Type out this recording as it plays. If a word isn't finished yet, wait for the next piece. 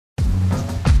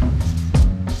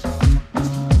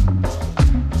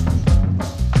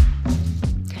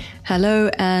Hello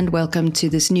and welcome to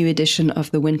this new edition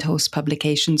of the Windhorse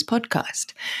Publications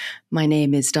podcast. My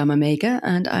name is Dharma Mega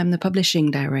and I'm the publishing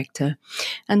director.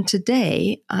 And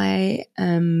today I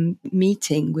am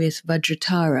meeting with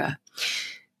Vajratara.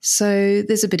 So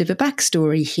there's a bit of a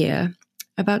backstory here.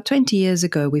 About 20 years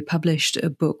ago, we published a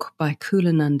book by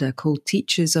Kulananda called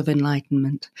Teachers of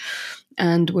Enlightenment.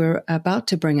 And we're about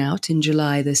to bring out in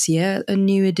July this year a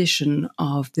new edition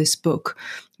of this book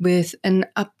with an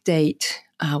update,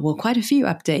 quite a few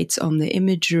updates on the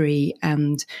imagery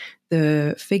and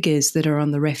the figures that are on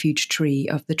the refuge tree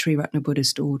of the Triratna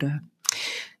Buddhist order.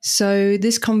 So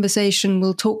this conversation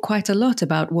will talk quite a lot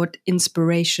about what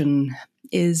inspiration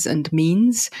is and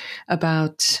means,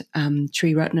 about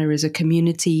Triratna as a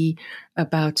community,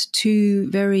 about two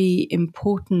very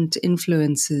important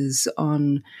influences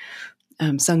on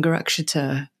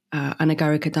Sangha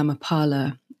Anagarika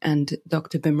Dhammapala and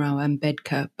Dr. Bhimrao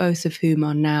Ambedkar, both of whom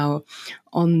are now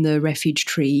on the refuge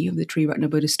tree of the Triratna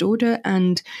Buddhist order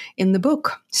and in the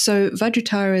book. So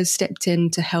Vajratara has stepped in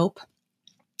to help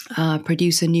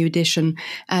produce a new edition,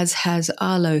 as has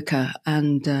Aloka,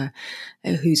 and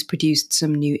who's produced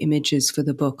some new images for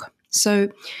the book. So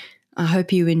I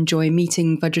hope you enjoy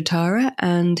meeting Vajratara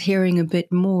and hearing a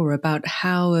bit more about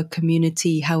how a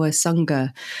community, how a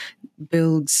sangha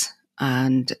builds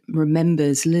and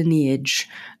remembers lineage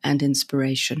and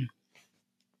inspiration.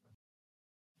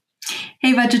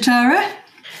 Hey, Vajratara.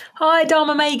 Hi,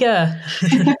 Dharma Mega.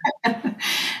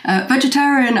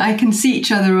 Vajratara and I can see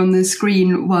each other on the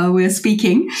screen while we're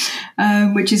speaking,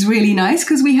 which is really nice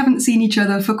because we haven't seen each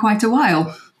other for quite a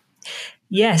while.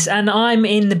 Yes, and I'm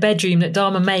in the bedroom that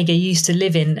Dharma Mega used to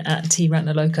live in at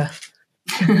Ratnaloka.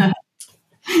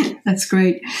 That's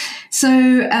great. So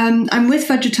I'm with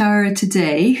Vajratara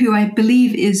today, who I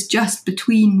believe is just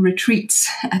between retreats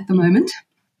at the moment.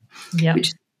 Yeah. Which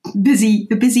is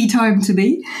a busy time to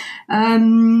be.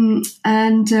 And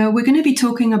we're going to be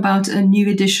talking about a new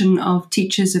edition of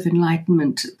Teachers of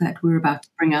Enlightenment that we're about to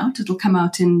bring out. It'll come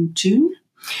out in June.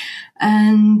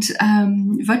 And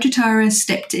Vajratara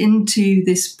stepped into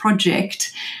this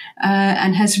project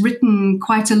and has written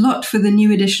quite a lot for the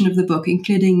new edition of the book,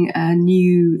 including a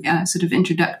new sort of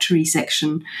introductory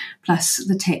section, plus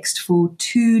the text for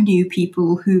two new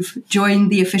people who've joined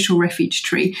the official refuge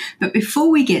tree. But before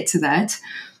we get to that,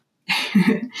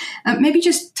 maybe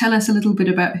just tell us a little bit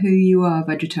about who you are,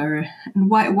 Vajratara, and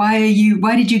why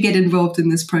did you get involved in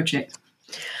this project?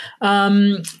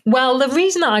 Well, the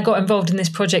reason that I got involved in this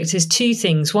project is two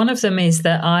things. One of them is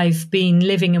that I've been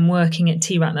living and working at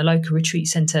Ratnaloka Retreat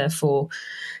Centre for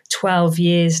 12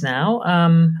 years now,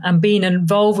 and been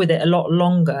involved with it a lot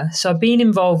longer. So I've been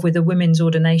involved with the women's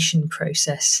ordination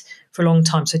process for a long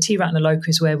time. So Ratnaloka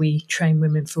is where we train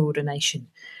women for ordination.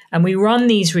 And we run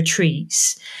these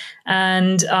retreats.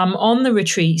 And on the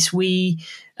retreats, we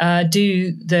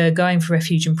do the going for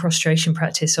refuge and prostration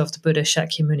practice of the Buddha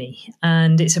Shakyamuni.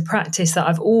 And it's a practice that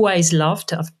I've always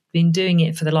loved. I've been doing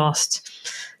it for the last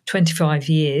 25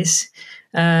 years.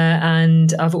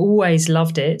 And I've always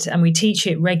loved it. And we teach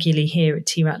it regularly here at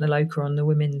Ratnaloka on the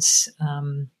women's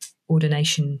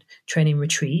ordination training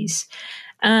retreats.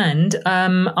 And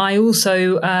I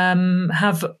also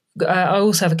have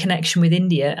a connection with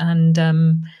India,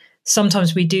 and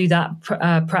sometimes we do that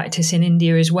practice in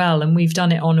India as well. And we've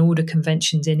done it on order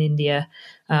conventions in India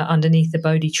underneath the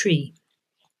Bodhi tree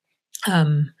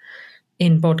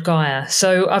in Bodh Gaya.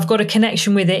 So I've got a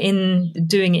connection with it in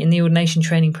doing it in the ordination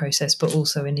training process, but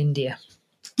also in India.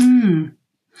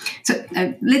 So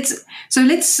let's.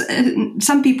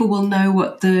 Some people will know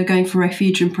what the going for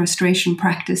refuge and prostration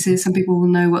practice is. Some people will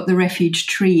know what the refuge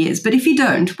tree is. But if you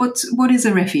don't, what is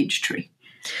a refuge tree?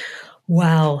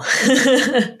 Wow,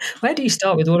 where do you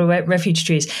start with what a refuge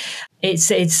tree is?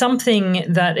 It's something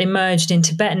that emerged in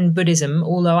Tibetan Buddhism.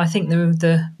 Although I think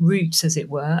the roots, as it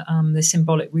were, the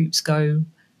symbolic roots go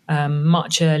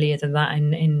much earlier than that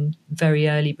in very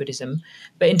early Buddhism.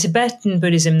 But in Tibetan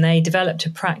Buddhism, they developed a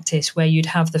practice where you'd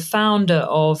have the founder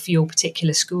of your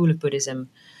particular school of Buddhism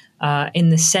in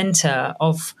the center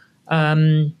of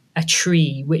a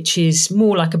tree, which is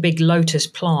more like a big lotus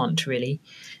plant, really.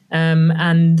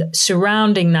 And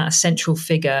surrounding that central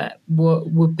figure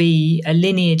would be a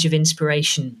lineage of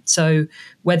inspiration. So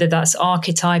whether that's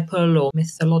archetypal or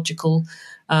mythological,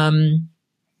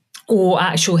 or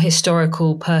actual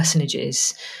historical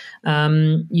personages,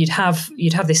 you'd have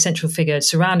this central figure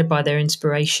surrounded by their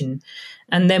inspiration.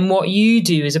 And then what you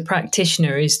do as a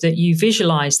practitioner is that you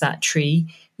visualize that tree,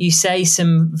 you say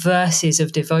some verses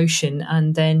of devotion,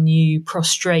 and then you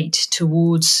prostrate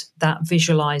towards that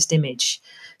visualized image.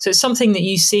 So it's something that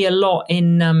you see a lot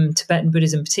in Tibetan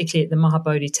Buddhism, particularly at the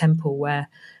Mahabodhi temple, where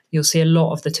you'll see a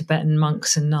lot of the Tibetan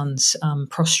monks and nuns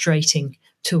prostrating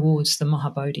towards the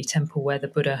Mahabodhi temple where the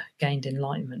Buddha gained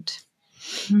enlightenment.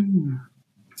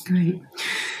 Great.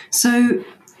 So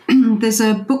there's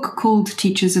a book called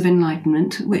Teachers of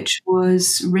Enlightenment, which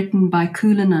was written by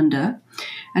Kulananda.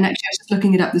 And actually, I was just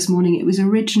looking it up this morning. It was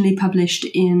originally published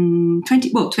in 20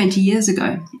 years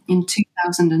ago, in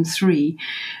 2003.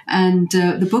 And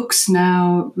the book's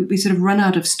now, we sort of run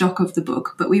out of stock of the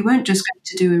book, but we weren't just going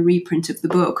to do a reprint of the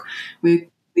book.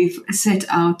 We've set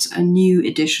out a new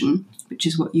edition, which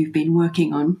is what you've been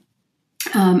working on.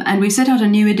 And we set out a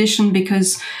new edition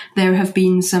because there have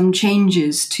been some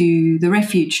changes to the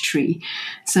refuge tree.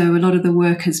 So a lot of the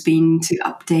work has been to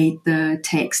update the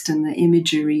text and the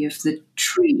imagery of the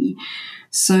tree.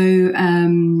 So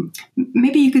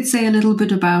maybe you could say a little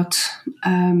bit about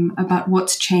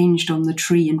what's changed on the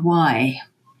tree and why.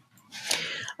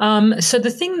 So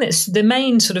the thing that's the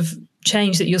main sort of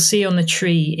change that you'll see on the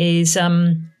tree is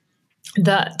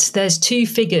that there's two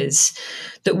figures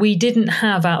that we didn't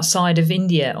have outside of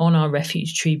India on our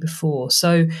refuge tree before.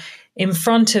 So in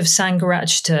front of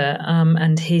Sangha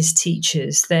and his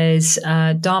teachers, there's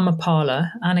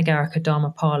Dharmapala, Anagarika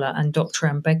Dharmapala, and Dr.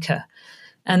 Ambedkar.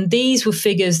 And these were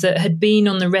figures that had been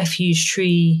on the refuge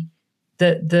tree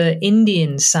that the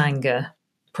Indian Sangha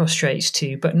prostrates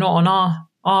to, but not on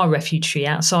our refuge tree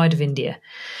outside of India.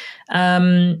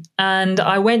 And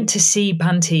I went to see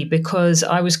Bhante because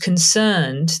I was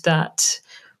concerned that,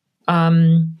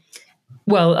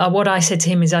 what I said to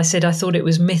him is I thought it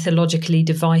was mythologically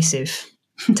divisive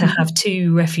to have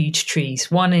two refuge trees,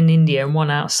 one in India and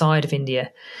one outside of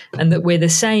India, and that we're the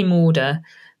same order,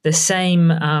 the same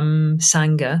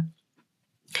Sangha,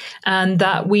 and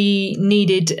that we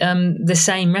needed the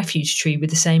same refuge tree with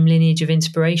the same lineage of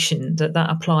inspiration, that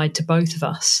applied to both of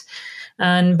us.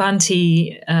 And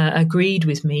Bhante agreed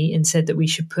with me and said that we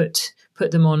should put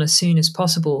them on as soon as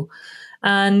possible.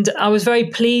 And I was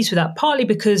very pleased with that, partly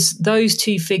because those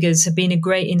two figures have been a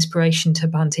great inspiration to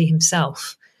Bhante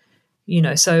himself.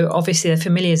 So obviously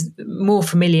they're more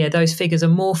familiar. Those figures are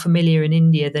more familiar in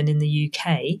India than in the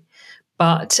UK.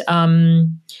 But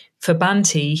for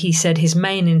Bhante, he said his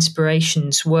main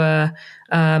inspirations were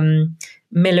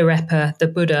Milarepa, the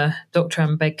Buddha, Dr.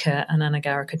 Ambedkar, and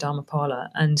Anagarika Dharmapala.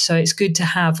 And so it's good to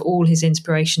have all his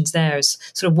inspirations there as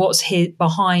sort of what's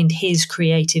behind his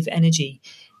creative energy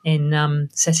in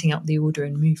setting up the order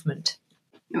and movement.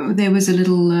 There was a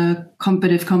little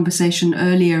competitive conversation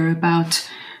earlier about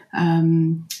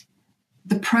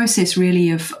the process really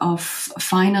of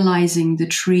finalizing the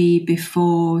tree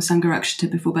before Sangharakshita,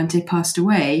 before Bhante passed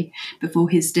away, before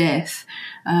his death.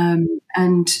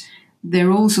 And there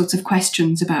are all sorts of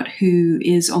questions about who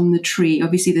is on the tree.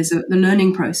 Obviously, there's the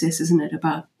learning process, isn't it,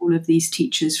 about all of these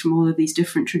teachers from all of these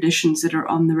different traditions that are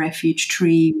on the refuge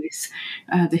tree with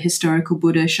the historical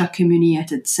Buddha Shakyamuni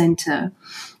at its center.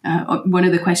 One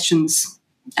of the questions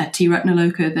at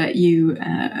Ratnaloka that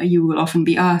you will often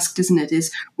be asked, isn't it,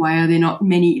 is why are there not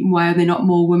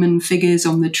more women figures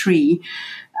on the tree?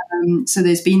 So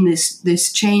there's been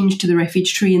this change to the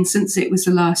refuge tree, and since it was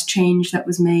the last change that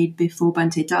was made before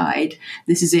Bhante died,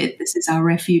 this is it. This is our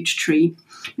refuge tree.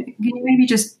 Can you maybe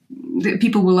just,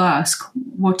 people will ask,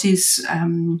 what is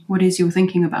your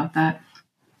thinking about that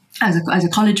as a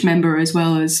college member, as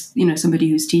well as somebody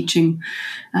who's teaching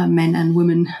men and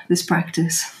women this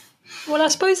practice? Well, I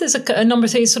suppose there's a number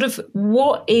of things. Sort of,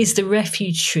 what is the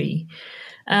refuge tree?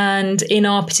 And in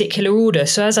our particular order.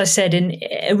 So as I said,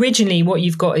 originally what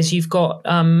you've got is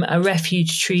a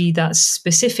refuge tree that's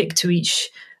specific to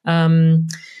each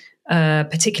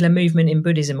particular movement in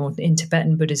Buddhism or in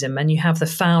Tibetan Buddhism, and you have the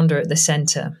founder at the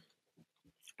center.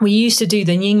 We used to do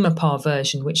the Nyingmapa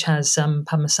version, which has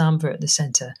Padmasambhava at the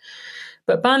center.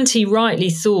 But Bhante rightly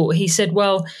thought, he said,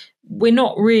 well, we're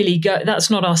not really,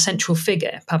 that's not our central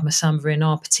figure, Padmasambhava, in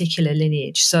our particular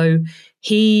lineage. So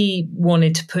he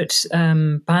wanted to put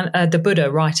the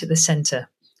Buddha right at the center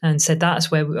and said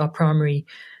that's where our primary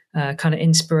kind of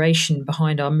inspiration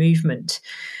behind our movement.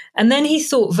 And then he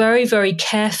thought very, very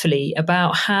carefully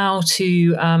about who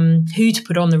to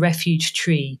put on the refuge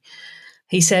tree.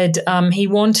 He said he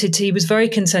was very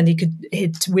concerned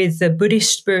with the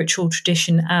Buddhist spiritual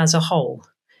tradition as a whole.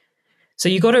 So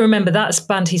you've got to remember that's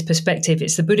Bhante's perspective.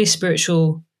 It's the Buddhist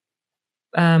spiritual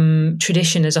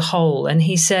tradition as a whole. And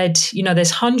he said,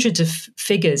 there's hundreds of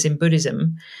figures in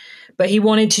Buddhism, but he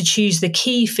wanted to choose the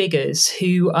key figures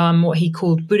who, what he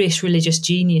called Buddhist religious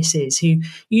geniuses, who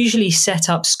usually set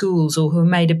up schools or who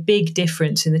made a big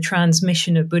difference in the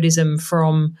transmission of Buddhism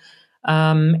from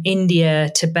India,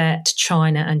 Tibet,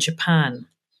 China, and Japan.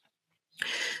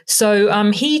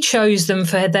 So he chose them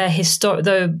for their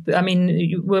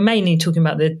we're mainly talking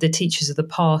about the teachers of the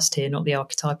past here, not the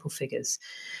archetypal figures.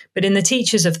 But in the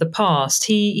teachers of the past,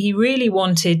 he really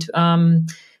wanted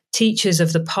teachers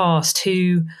of the past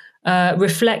who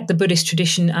reflect the Buddhist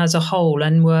tradition as a whole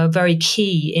and were very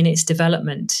key in its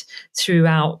development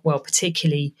throughout, well,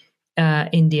 particularly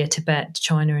India, Tibet,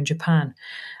 China, and Japan.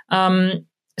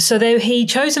 He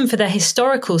chose them for their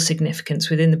historical significance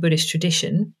within the Buddhist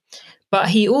tradition, but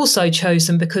he also chose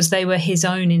them because they were his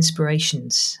own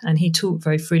inspirations. And he talked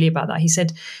very freely about that. He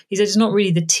said it's not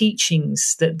really the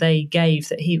teachings that they gave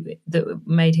that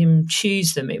made him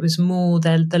choose them. It was more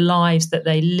the lives that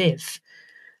they lived.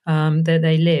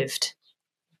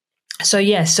 So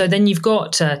then you've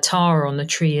got Tara on the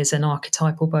tree as an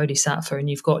archetypal bodhisattva, and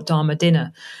you've got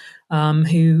Dharmadinna,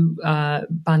 who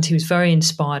Bhante was very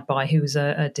inspired by, who was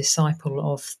a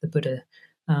disciple of the Buddha.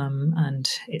 And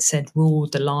it said,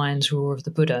 roared the lion's roar of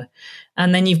the Buddha.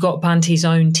 And then you've got Bhante's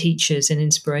own teachers and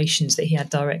inspirations that he had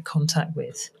direct contact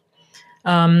with.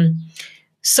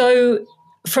 So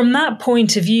from that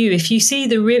point of view, if you see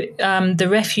the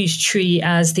refuge tree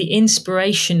as the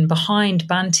inspiration behind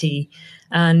Bhante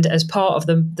and as part of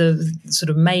the sort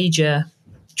of major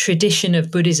tradition of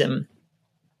Buddhism,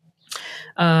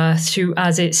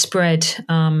 as it spread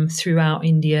throughout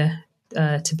India,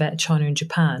 Tibet, China, and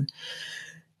Japan,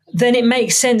 then it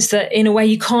makes sense that in a way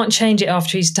you can't change it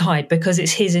after he's died because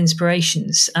it's his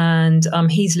inspirations, and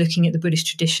he's looking at the Buddhist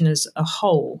tradition as a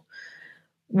whole,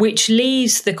 which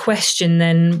leaves the question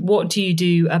then, what do you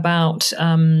do about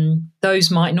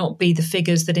those might not be the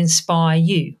figures that inspire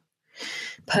you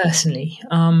personally?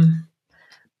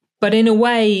 But in a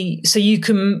way, so you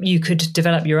could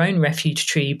develop your own refuge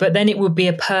tree, but then it would be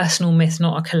a personal myth,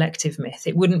 not a collective myth.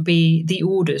 It wouldn't be the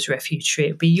order's refuge tree,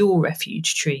 it would be your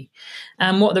refuge tree.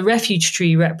 And what the refuge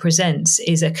tree represents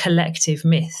is a collective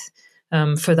myth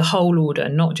for the whole order,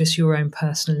 not just your own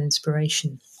personal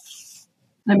inspiration.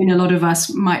 I mean, a lot of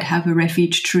us might have a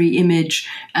refuge tree image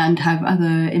and have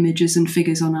other images and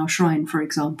figures on our shrine, for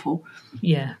example.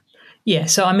 Yeah,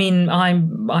 so I mean,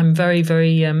 I'm very,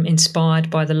 very inspired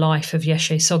by the life of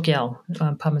Yeshe Sogyal,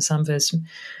 Padmasambhava's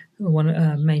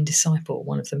main disciple,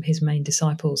 one of them, his main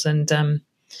disciples, and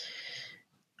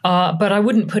but I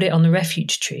wouldn't put it on the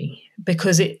refuge tree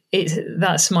because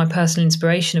that's my personal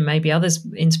inspiration and maybe others'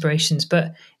 inspirations,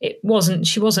 but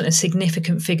she wasn't a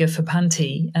significant figure for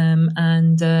Bhante,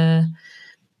 and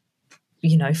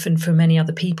for many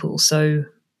other people, so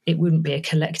it wouldn't be a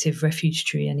collective refuge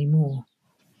tree anymore.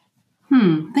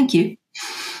 Thank you.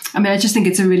 I mean, I just think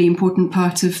it's a really important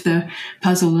part of the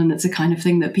puzzle, and it's a kind of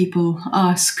thing that people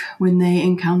ask when they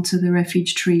encounter the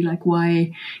refuge tree, like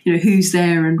why, who's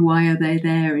there and why are they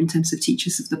there in terms of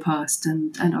teachers of the past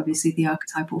and obviously the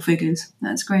archetypal figures.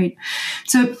 That's great.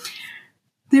 So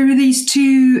there are these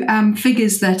two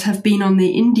figures that have been on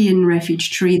the Indian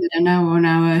refuge tree that are now on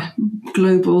our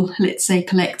global, let's say,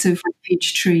 collective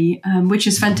refuge tree, which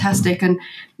is fantastic. And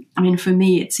I mean, for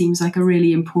me, it seems like a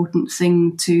really important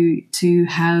thing to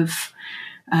have.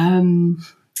 I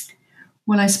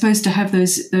suppose to have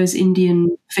those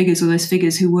Indian figures, or those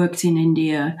figures who worked in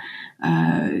India,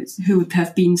 who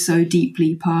have been so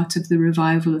deeply part of the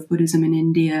revival of Buddhism in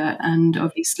India, and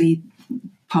obviously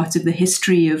part of the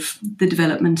history of the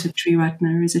development of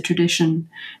Triratna as a tradition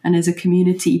and as a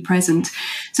community present.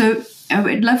 So I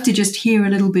would love to just hear a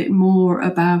little bit more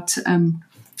about,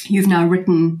 you've now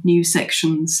written new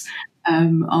sections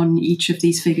on each of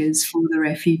these figures for the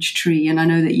refuge tree, and I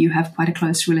know that you have quite a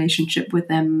close relationship with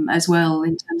them as well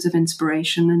in terms of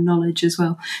inspiration and knowledge as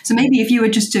well. So maybe if you were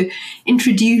just to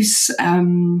introduce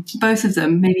both of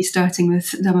them, maybe starting with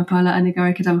Dhammapala and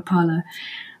Anagarika Dhammapala.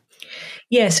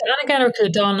 Yes, Anagarika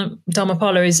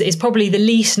Dhammapala is probably the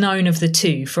least known of the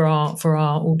two for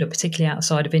our order, particularly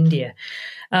outside of India.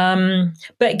 But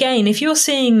again, if you're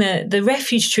seeing the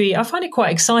refuge tree, I find it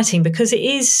quite exciting because it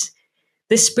is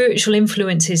the spiritual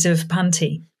influences of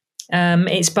Bhante.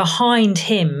 It's behind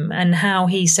him and how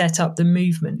he set up the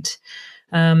movement.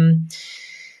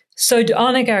 So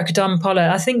Anagarika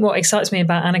Dhammapala, I think what excites me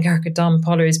about Anagarika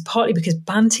Dhammapala is partly because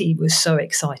Bhante was so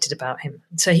excited about him.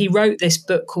 So he wrote this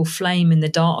book called Flame in the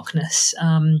Darkness,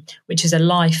 which is a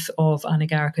life of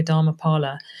Anagarika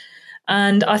Dhammapala.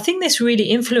 And I think this really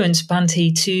influenced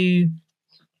Bhante to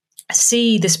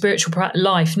see the spiritual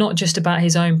life not just about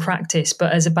his own practice,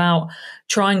 but as about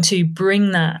trying to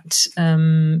bring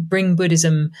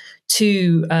Buddhism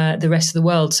to the rest of the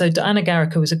world. So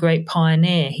Anagarika was a great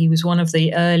pioneer. He was one of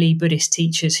the early Buddhist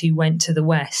teachers who went to the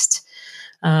West.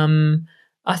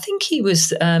 I think he was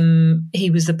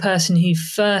the person who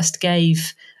first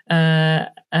gave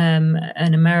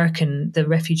an American, the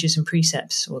Refuges and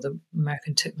Precepts, or the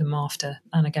American took them after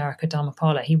Anagarika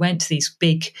Dharmapala. He went to these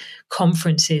big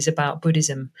conferences about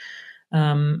Buddhism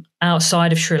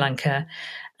outside of Sri Lanka.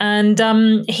 And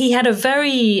he had a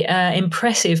very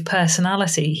impressive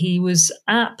personality. He was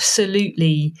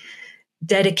absolutely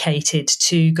dedicated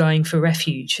to going for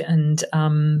refuge. And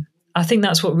I think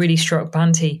that's what really struck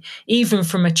Bhante. Even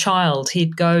from a child,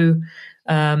 he'd go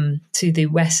to the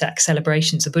Wesak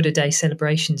celebrations, the Buddha Day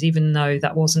celebrations, even though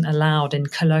that wasn't allowed in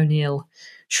colonial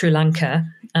Sri Lanka.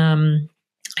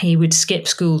 He would skip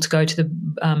school to go to the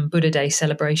Buddha Day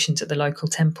celebrations at the local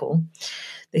temple.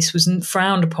 This wasn't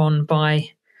frowned upon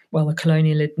by, well, the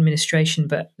colonial administration,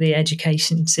 but the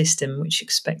education system, which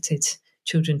expected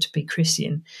children to be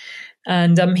Christian.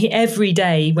 And every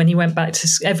day when he went back to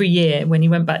every year when he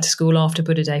went back to school after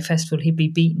Buddha Day festival, he'd be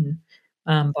beaten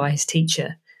by his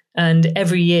teacher. And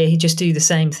every year he'd just do the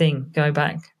same thing: go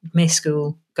back, miss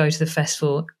school, go to the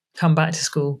festival, come back to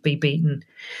school, be beaten.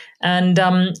 And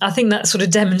I think that sort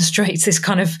of demonstrates this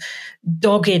kind of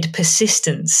dogged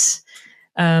persistence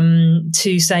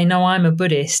to say, no, I'm a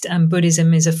Buddhist, and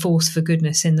Buddhism is a force for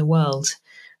goodness in the world.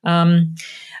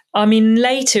 I mean,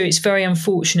 later it's very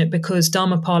unfortunate because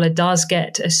Dharmapala does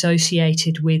get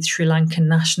associated with Sri Lankan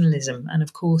nationalism. And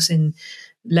of course, in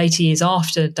later years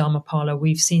after Dharmapala,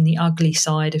 we've seen the ugly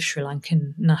side of Sri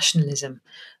Lankan nationalism,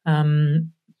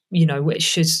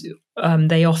 which is,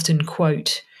 they often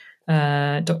quote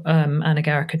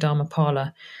Anagarika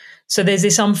Dharmapala. So there's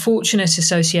this unfortunate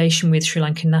association with Sri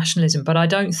Lankan nationalism, but I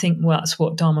don't think that's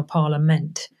what Dharmapala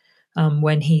meant.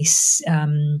 When he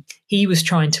was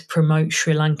trying to promote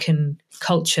Sri Lankan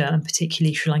culture, and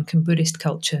particularly Sri Lankan Buddhist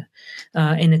culture,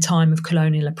 in a time of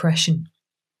colonial oppression.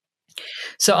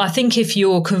 So I think if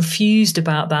you're confused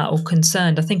about that or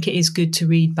concerned, I think it is good to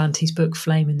read Bhante's book,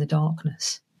 Flame in the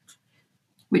Darkness.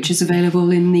 Which is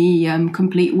available in the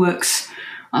complete works.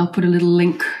 I'll put a little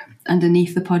link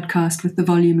underneath the podcast with the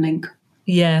volume link.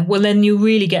 Yeah, well, then you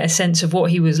really get a sense of what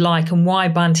he was like and why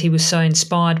Bhante was so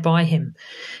inspired by him.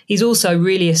 He's also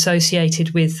really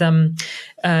associated with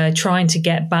trying to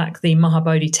get back the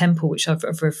Mahabodhi temple, which I've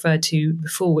referred to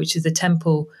before, which is the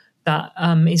temple that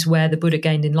is where the Buddha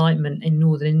gained enlightenment in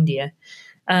northern India.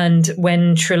 And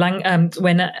when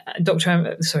when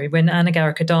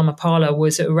Anagarika Dharmapala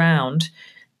was around,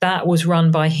 that was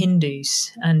run by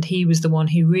Hindus, and he was the one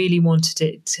who really wanted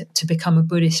it to become a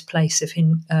Buddhist place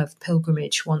of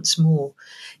pilgrimage once more.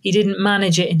 He didn't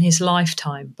manage it in his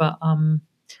lifetime, but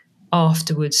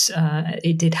afterwards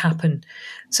it did happen.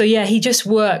 So yeah, he just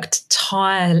worked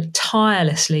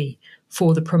tirelessly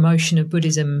for the promotion of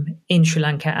Buddhism in Sri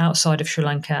Lanka, outside of Sri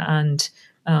Lanka, and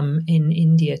in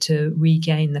India, to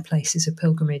regain the places of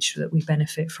pilgrimage that we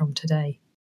benefit from today.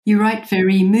 You write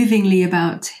very movingly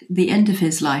about the end of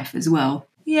his life as well.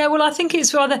 Yeah, well, I think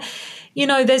it's rather,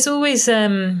 there's always,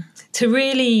 to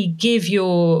really give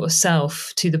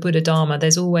yourself to the Buddha Dharma,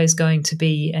 there's always going to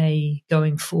be a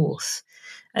going forth.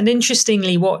 And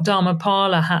interestingly, what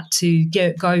Dharmapala had to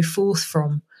go forth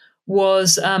from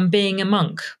was being a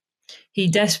monk. He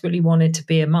desperately wanted to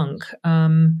be a monk,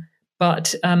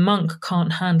 but a monk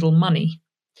can't handle money.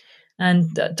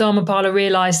 And Dharmapala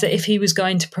realised that if he was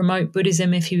going to promote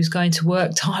Buddhism, if he was going to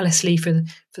work tirelessly for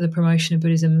the promotion of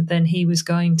Buddhism, then he was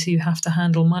going to have to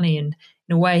handle money and,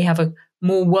 in a way, have a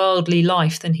more worldly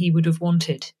life than he would have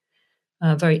wanted.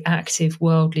 A very active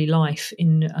worldly life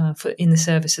in the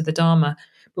service of the Dharma.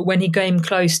 But when he came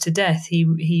close to death,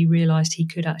 he realised he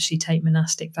could actually take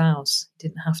monastic vows. He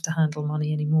didn't have to handle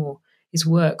money anymore. His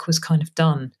work was kind of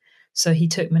done. So he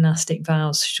took monastic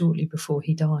vows shortly before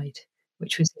he died,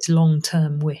 which was his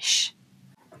long-term wish.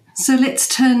 So let's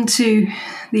turn to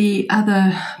the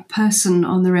other person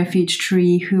on the refuge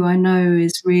tree who I know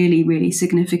is really, really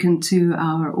significant to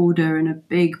our order and a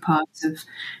big part of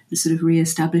the sort of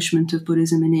re-establishment of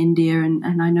Buddhism in India.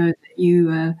 And I know that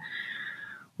you,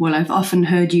 I've often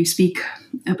heard you speak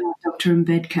about Dr.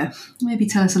 Ambedkar. Maybe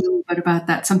tell us a little bit about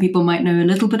that. Some people might know a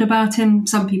little bit about him.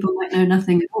 Some people might know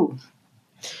nothing at all.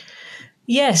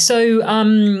 Yeah, so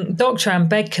Dr.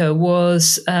 Ambedkar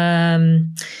was,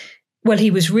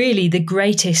 he was really the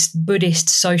greatest Buddhist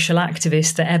social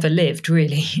activist that ever lived,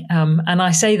 really. And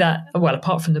I say that,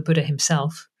 apart from the Buddha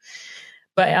himself,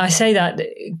 but I say that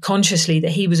consciously,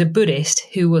 that he was a Buddhist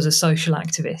who was a social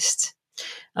activist,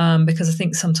 because I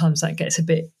think sometimes that gets a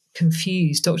bit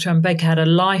confused. Dr. Ambedkar had a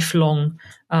lifelong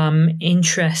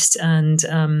interest and,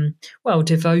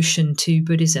 devotion to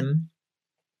Buddhism.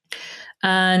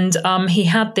 And he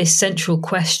had this central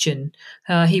question.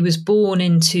 He was born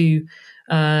into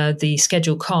the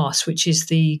scheduled caste, which is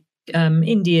the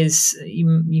India's,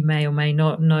 you may or may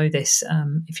not know this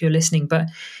if you're listening, but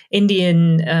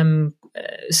Indian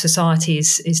society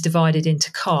is divided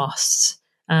into castes,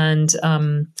 and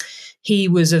he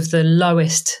was of the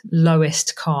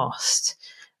lowest caste,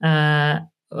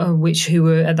 who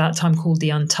were at that time called the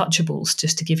untouchables,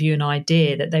 just to give you an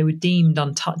idea that they were deemed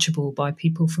untouchable by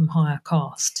people from higher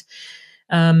caste.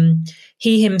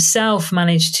 He himself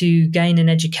managed to gain an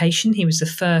education. He was the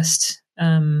first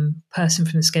person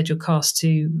from the scheduled caste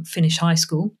to finish high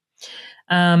school.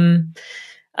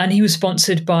 And he was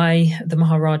sponsored by the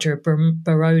Maharaja of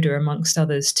Baroda, amongst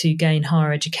others, to gain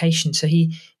higher education. So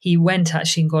he went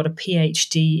actually and got a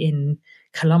PhD in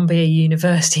Columbia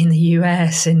University in the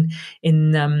US, in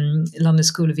London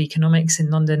School of Economics in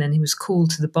London, and he was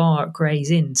called to the bar at Gray's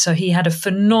Inn. So he had a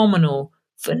phenomenal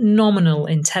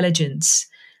intelligence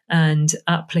and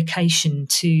application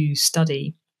to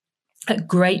study at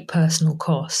great personal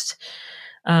cost.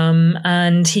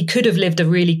 And he could have lived a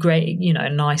really great,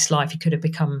 nice life. He could have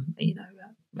become, a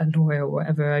lawyer or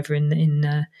whatever over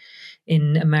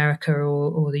in America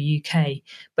or the UK.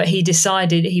 But he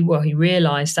decided, he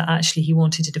realized that actually he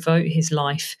wanted to devote his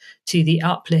life to the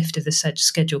uplift of the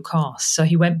scheduled caste. So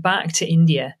he went back to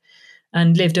India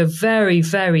and lived a very,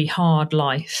 very hard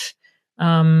life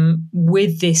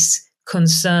with this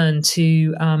concern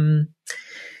to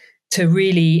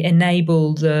really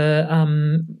enable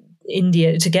the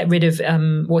India to get rid of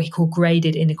what he called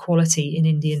graded inequality in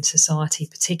Indian society,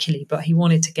 particularly. But he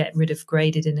wanted to get rid of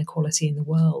graded inequality in the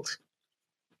world.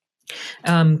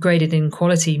 Graded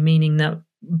inequality meaning that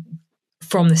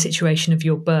from the situation of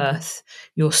your birth,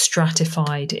 you're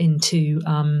stratified into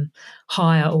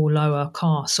higher or lower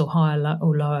castes or higher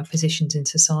or lower positions in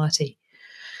society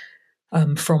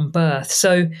from birth.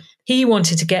 So he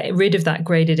wanted to get rid of that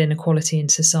graded inequality in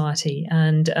society,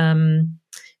 and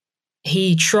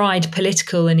he tried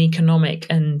political and economic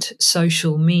and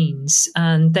social means,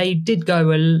 and they did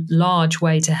go a large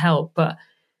way to help, but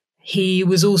he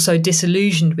was also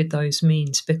disillusioned with those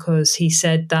means, because he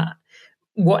said that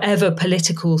whatever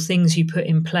political things you put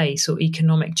in place or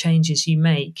economic changes you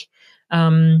make,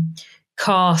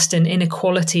 caste and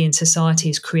inequality in society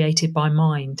is created by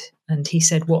mind. And he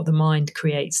said what the mind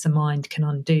creates, the mind can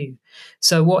undo.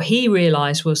 So what he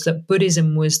realized was that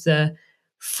Buddhism was the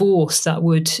force that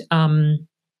would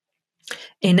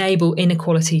enable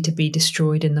inequality to be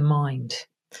destroyed in the mind.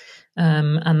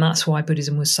 And that's why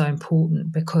Buddhism was so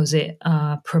important, because it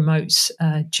promotes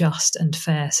a just and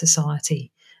fair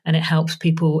society, and it helps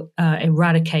people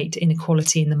eradicate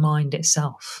inequality in the mind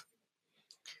itself.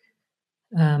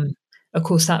 Of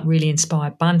course, that really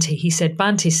inspired Bhante.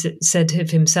 Bhante said of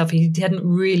himself, he hadn't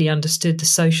really understood the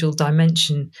social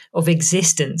dimension of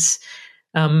existence,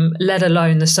 let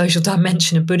alone the social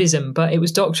dimension of Buddhism. But it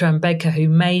was Dr. Ambedkar who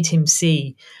made him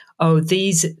see,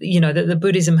 that the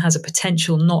Buddhism has a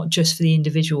potential not just for the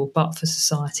individual, but for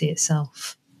society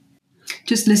itself.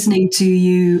 Just listening to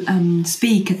you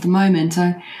speak at the moment,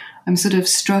 I'm sort of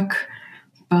struck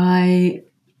by,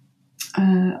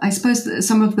 I suppose,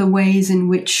 some of the ways in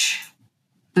which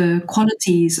the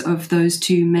qualities of those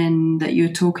two men that you're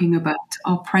talking about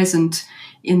are present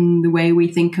in the way we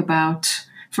think about,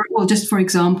 for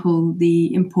example,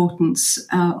 the importance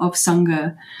of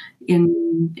sangha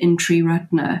in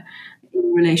Triratna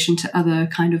in relation to other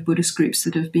kind of Buddhist groups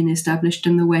that have been established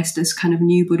in the West as kind of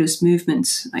new Buddhist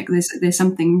movements. Like there's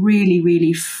something really,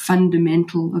 really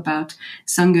fundamental about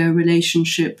sangha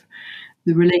relationship.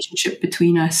 The relationship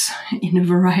between us in a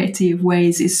variety of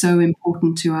ways is so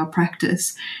important to our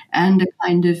practice, and a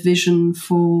kind of vision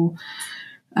for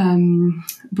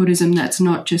Buddhism that's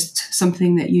not just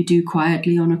something that you do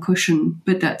quietly on a cushion,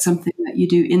 but that's something that you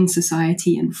do in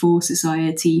society and for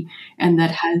society, and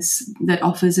that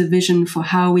offers a vision for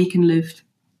how we can live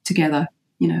together,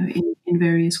 in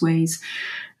various ways.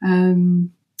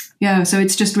 So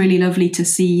it's just really lovely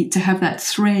to have that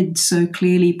thread so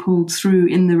clearly pulled through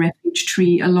in the refuge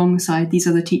tree alongside these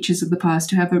other teachers of the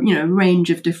past who have a range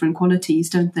of different qualities,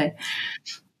 don't they?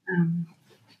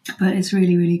 But it's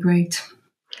really, really great.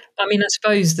 I mean, I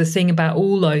suppose the thing about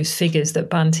all those figures that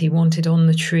Bhante wanted on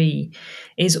the tree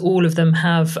is all of them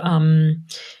have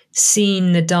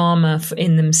seen the Dharma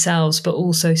in themselves, but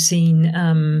also seen,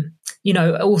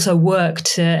 also worked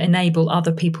to enable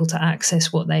other people to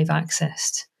access what they've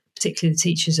accessed, particularly the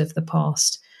teachers of the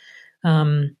past.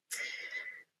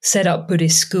 Set up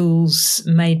Buddhist schools,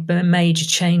 made major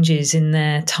changes in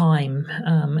their time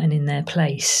and in their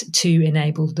place to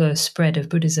enable the spread of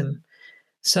Buddhism.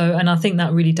 So, and I think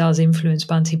that really does influence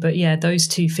Bhante. But yeah, those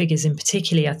two figures in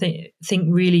particular, I think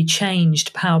really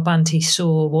changed how Bhante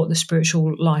saw what the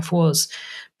spiritual life was.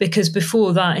 Because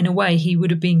before that, in a way, he would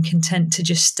have been content to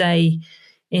just stay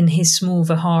in his small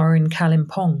vihara in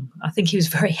Kalimpong. I think he was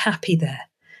very happy there,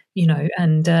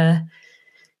 and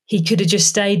he could have just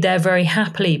stayed there very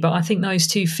happily. But I think those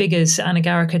two figures,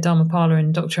 Anagarika Dharmapala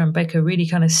and Dr. Ambedkar, really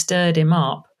kind of stirred him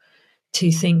up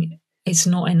to think it's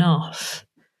not enough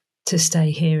to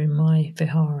stay here in my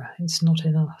vihara. It's not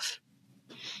enough.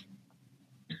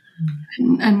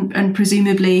 And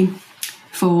presumably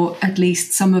for at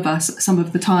least some of us, some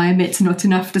of the time, it's not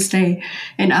enough to stay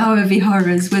in our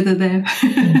viharas, whether they're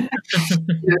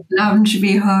lounge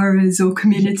viharas or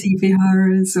community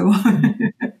viharas or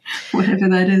whatever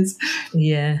that is.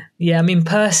 Yeah. I mean,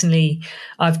 personally,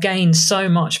 I've gained so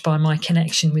much by my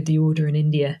connection with the order in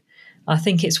India. I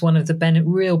think it's one of the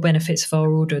real benefits of our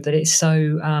order that it's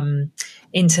so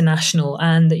international,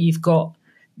 and that you've got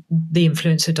the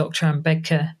influence of Dr.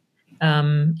 Ambedkar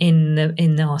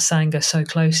in our sangha so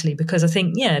closely. Because I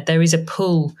think, there is a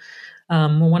pull.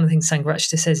 One of the things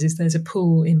Sangharajta says is there's a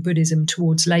pull in Buddhism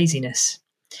towards laziness.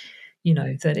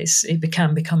 That it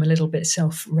can become a little bit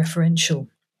self-referential,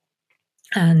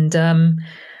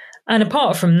 and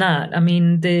apart from that, I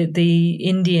mean, the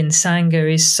Indian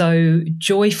Sangha is so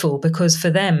joyful because for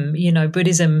them,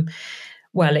 Buddhism,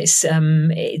 well, it's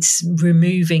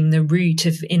removing the root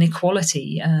of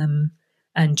inequality and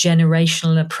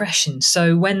generational oppression.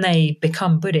 So when they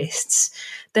become Buddhists,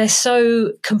 they're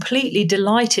so completely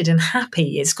delighted and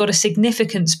happy. It's got a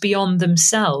significance beyond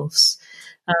themselves.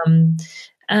 And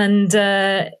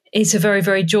it's a very,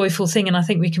 very joyful thing. And I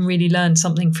think we can really learn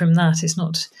something from that. It's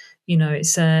not...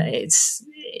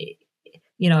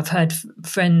 I've heard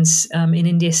friends in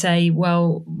India say,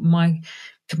 well, my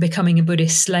becoming a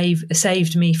Buddhist slave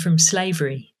saved me from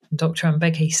slavery. Dr.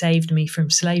 Ambedkar saved me from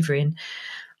slavery. And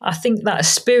I think that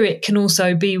spirit can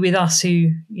also be with us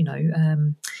who,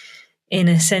 in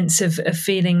a sense of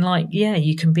feeling like,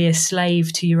 you can be a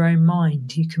slave to your own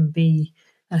mind. You can be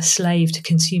a slave to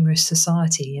consumerist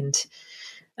society.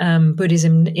 And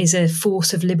Buddhism is a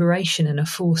force of liberation and a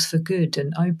force for good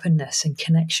and openness and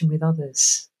connection with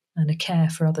others and a care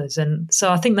for others. And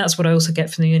so I think that's what I also get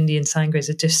from the Indian Sangha,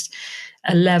 is just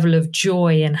a level of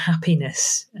joy and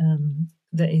happiness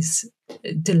that is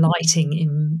delighting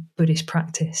in Buddhist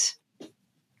practice.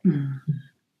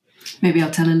 Maybe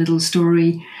I'll tell a little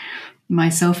story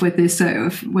myself with this. So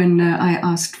when I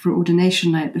asked for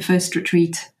ordination at the first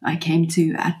retreat I came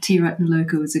to at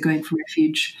Tiratnaloka, was a Going for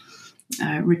Refuge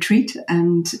retreat,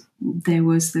 and there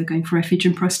was the Going for Refuge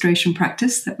and prostration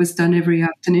practice that was done every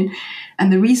afternoon.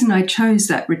 And the reason I chose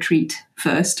that retreat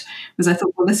first was I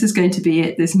thought, well, this is going to be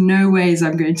it. There's no ways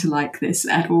I'm going to like this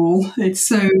at all.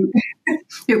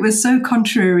 It was so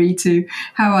contrary to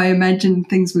how I imagined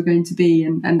things were going to be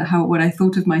and what I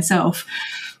thought of myself.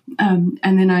 And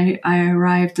then I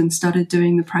arrived and started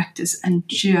doing the practice and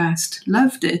just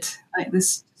loved it. Like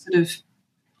this sort of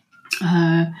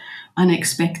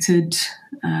unexpected,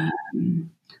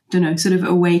 sort of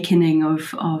awakening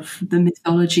of the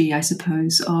mythology, I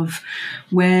suppose, of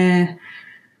where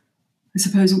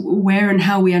and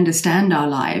how we understand our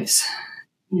lives,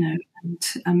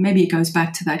 and maybe it goes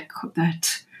back to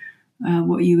that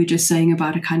what you were just saying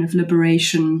about a kind of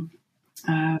liberation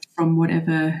from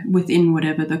within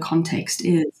whatever the context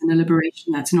is, and a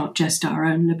liberation that's not just our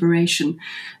own liberation.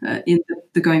 In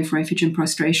the Going for Refuge and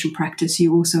prostration practice,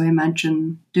 you also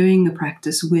imagine doing the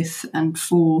practice with and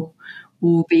for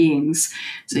all beings.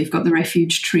 So you've got the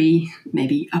refuge tree,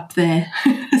 maybe up there,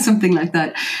 something like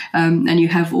that, and you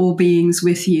have all beings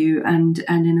with you, and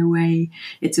in a way,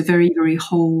 it's a very, very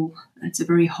whole. It's a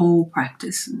very whole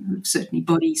practice, certainly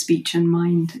body, speech, and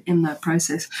mind in that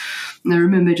process. And I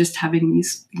remember just having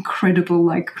these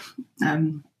incredible,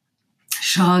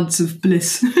 shards of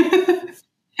bliss.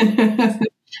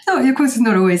 Oh, of course, it's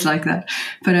not always like that,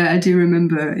 but I do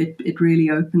remember it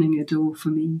really opening a door for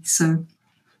me. So,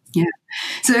 yeah.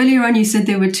 So earlier on, you said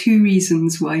there were two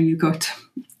reasons why you got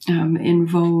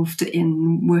involved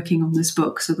in working on this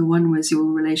book. So the one was your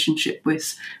relationship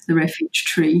with the refuge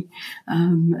tree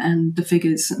and the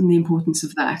figures and the importance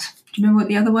of that. Do you know what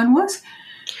the other one was?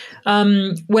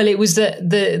 Well, it was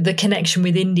the connection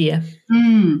with India.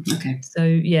 Okay.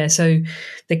 So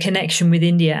the connection with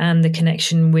India and the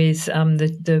connection with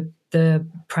the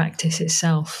practice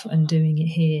itself and doing it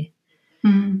here.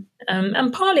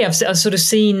 And partly I've sort of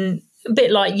seen, a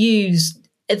bit like you,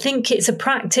 I think it's a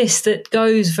practice that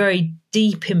goes very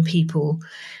deep in people,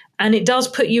 and it does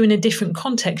put you in a different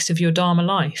context of your Dharma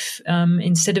life.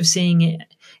 Instead of seeing it,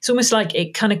 it's almost like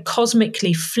it kind of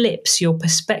cosmically flips your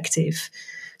perspective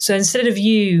So instead of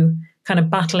you kind of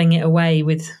battling it away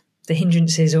with the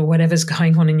hindrances or whatever's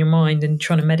going on in your mind and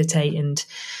trying to meditate and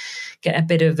get a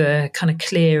bit of a kind of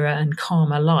clearer and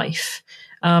calmer life,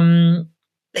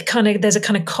 there's a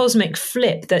kind of cosmic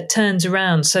flip that turns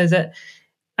around, so that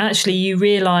actually you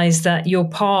realize that you're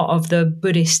part of the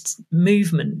Buddhist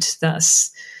movement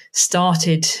that's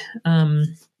started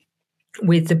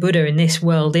with the Buddha in this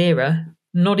world era,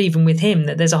 not even with him,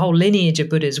 that there's a whole lineage of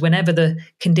Buddhas. Whenever the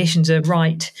conditions are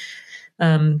right,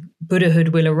 Buddhahood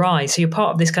will arise. So you're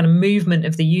part of this kind of movement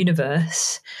of the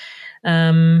universe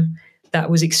that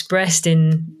was expressed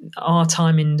in our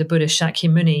time in the Buddha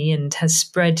Shakyamuni and has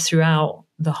spread throughout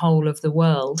the whole of the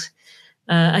world.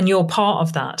 And you're part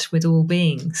of that with all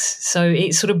beings. So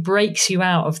it sort of breaks you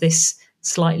out of this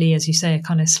slightly, as you say, a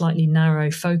kind of slightly narrow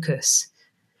focus,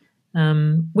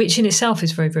 which in itself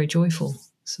is very, very joyful.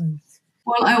 So,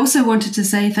 well, I also wanted to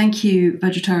say thank you,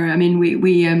 Vajratara. I mean,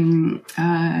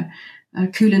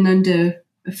 Kulananda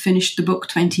finished the book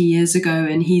 20 years ago,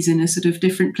 and he's in a sort of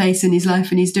different place in his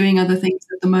life, and he's doing other things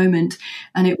at the moment.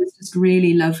 And it was just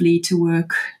really lovely to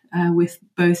work with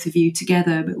both of you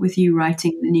together, but with you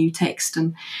writing the new text.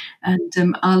 And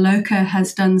Aloka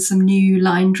has done some new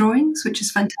line drawings, which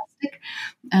is fantastic.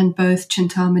 And both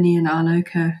Chintamani and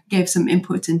Aloka gave some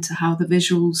input into how the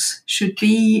visuals should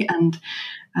be, and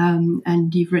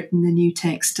you've written the new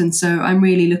text. And so I'm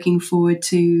really looking forward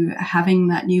to having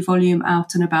that new volume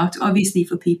out and about, obviously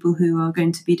for people who are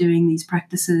going to be doing these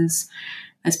practices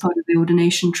as part of the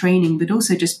ordination training, but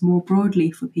also just more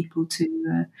broadly for people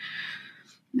to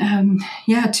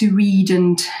read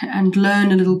and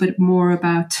learn a little bit more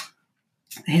about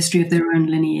the history of their own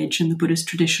lineage and the Buddhist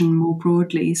tradition more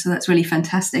broadly. So that's really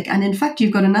fantastic. And in fact,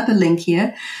 you've got another link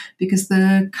here, because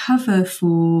the cover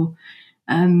for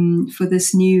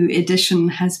this new edition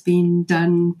has been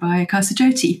done by Akasa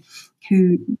Jyoti,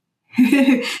 who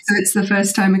so it's the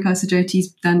first time Akasa Jyoti's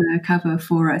done a cover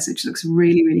for us, which looks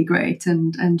really, really great.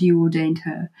 And you ordained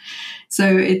her.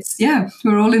 So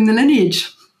we're all in the lineage.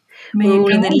 We're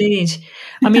all in the lineage.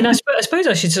 I mean, I suppose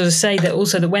I should sort of say that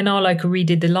also that when Aloka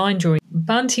redid the line drawing,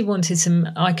 Bhante wanted some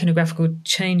iconographical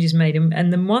changes made.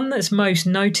 And the one that's most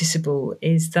noticeable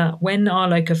is that when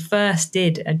Aloka first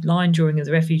did a line drawing of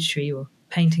the refuge tree, or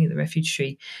painting of the refuge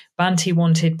tree, Bhante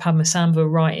wanted Padmasambhava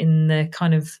right in the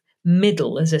kind of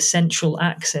middle as a central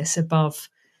axis above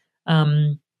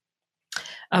the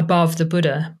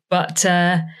Buddha. But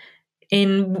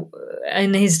in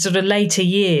his sort of later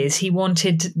years, he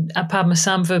wanted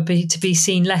Padmasambhava to be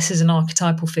seen less as an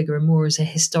archetypal figure and more as a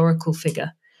historical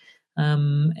figure,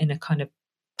 in a kind of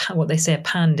what they say a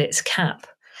pandit's cap,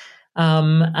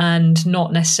 and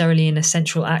not necessarily in a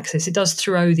central axis. It does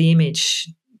throw the image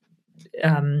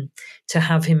to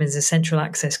have him as a central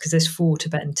axis, because there's 4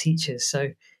 Tibetan teachers,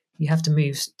 so you have to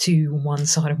move 2 on one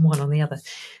side and 1 on the other.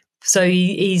 So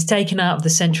he's taken out of the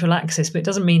central axis, but it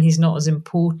doesn't mean he's not as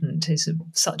important. He's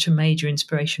such a major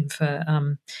inspiration for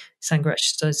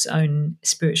Sangha's own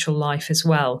spiritual life as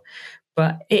well.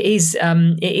 But it is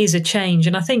a change.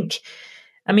 And I think,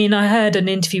 I mean, I heard an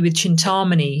interview with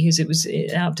Chintamani, because it was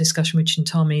out discussion with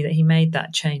Chintamani that he made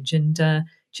that change. And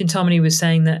Chintamani was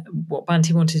saying that what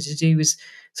Bhante wanted to do was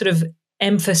sort of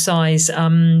emphasize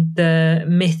the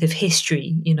myth of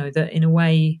history, that in a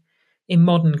way, in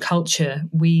modern culture,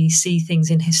 we see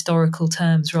things in historical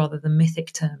terms rather than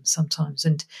mythic terms sometimes,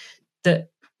 and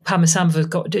that Padmasambhava's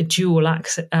got a dual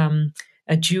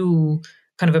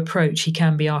kind of approach. He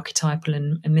can be archetypal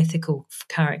and a mythical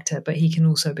character, but he can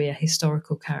also be a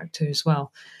historical character as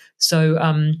well. So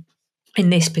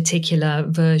in this particular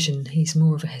version, he's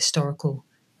more of a historical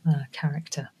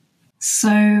character.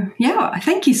 So,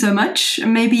 thank you so much.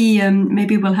 Maybe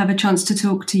we'll have a chance to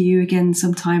talk to you again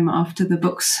sometime after the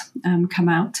books come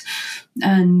out.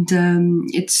 And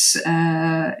it's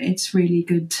really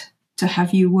good to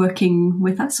have you working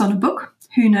with us on a book.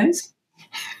 Who knows?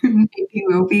 Maybe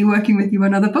we'll be working with you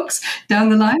on other books down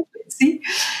the line. Let's see.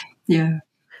 Yeah.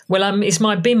 Well, it's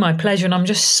been my pleasure, and I'm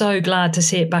just so glad to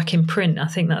see it back in print. I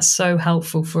think that's so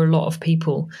helpful for a lot of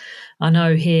people. I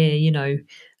know here,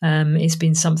 it's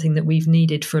been something that we've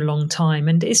needed for a long time.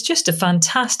 And it's just a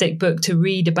fantastic book to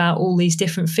read about all these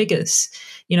different figures,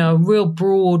 a real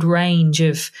broad range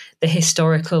of the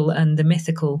historical and the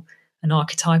mythical and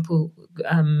archetypal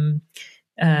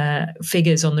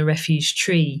figures on the refuge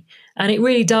tree. And it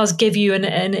really does give you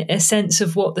a sense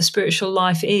of what the spiritual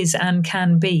life is and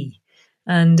can be,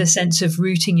 and a sense of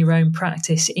rooting your own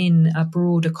practice in a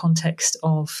broader context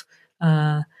of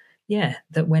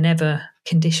that whenever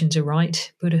conditions are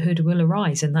right, Buddhahood will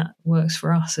arise, and that works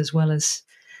for us as well as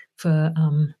for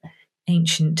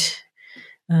ancient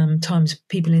times,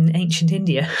 people in ancient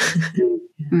India.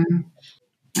 Mm.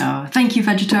 Oh, thank you,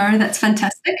 Vajratara. That's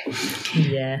fantastic.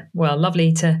 Yeah, well,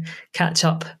 lovely to catch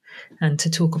up and to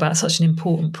talk about such an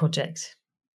important project.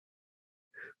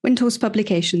 Windhorse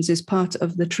Publications is part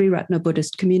of the Triratna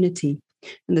Buddhist community,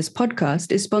 and this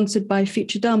podcast is sponsored by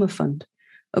Future Dharma Fund,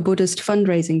 a Buddhist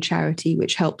fundraising charity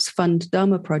which helps fund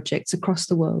Dharma projects across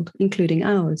the world, including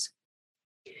ours.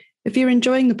 If you're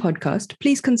enjoying the podcast,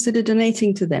 please consider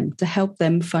donating to them to help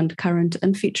them fund current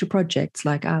and future projects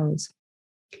like ours.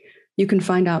 You can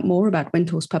find out more about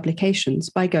Windhorse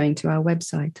Publications by going to our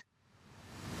website.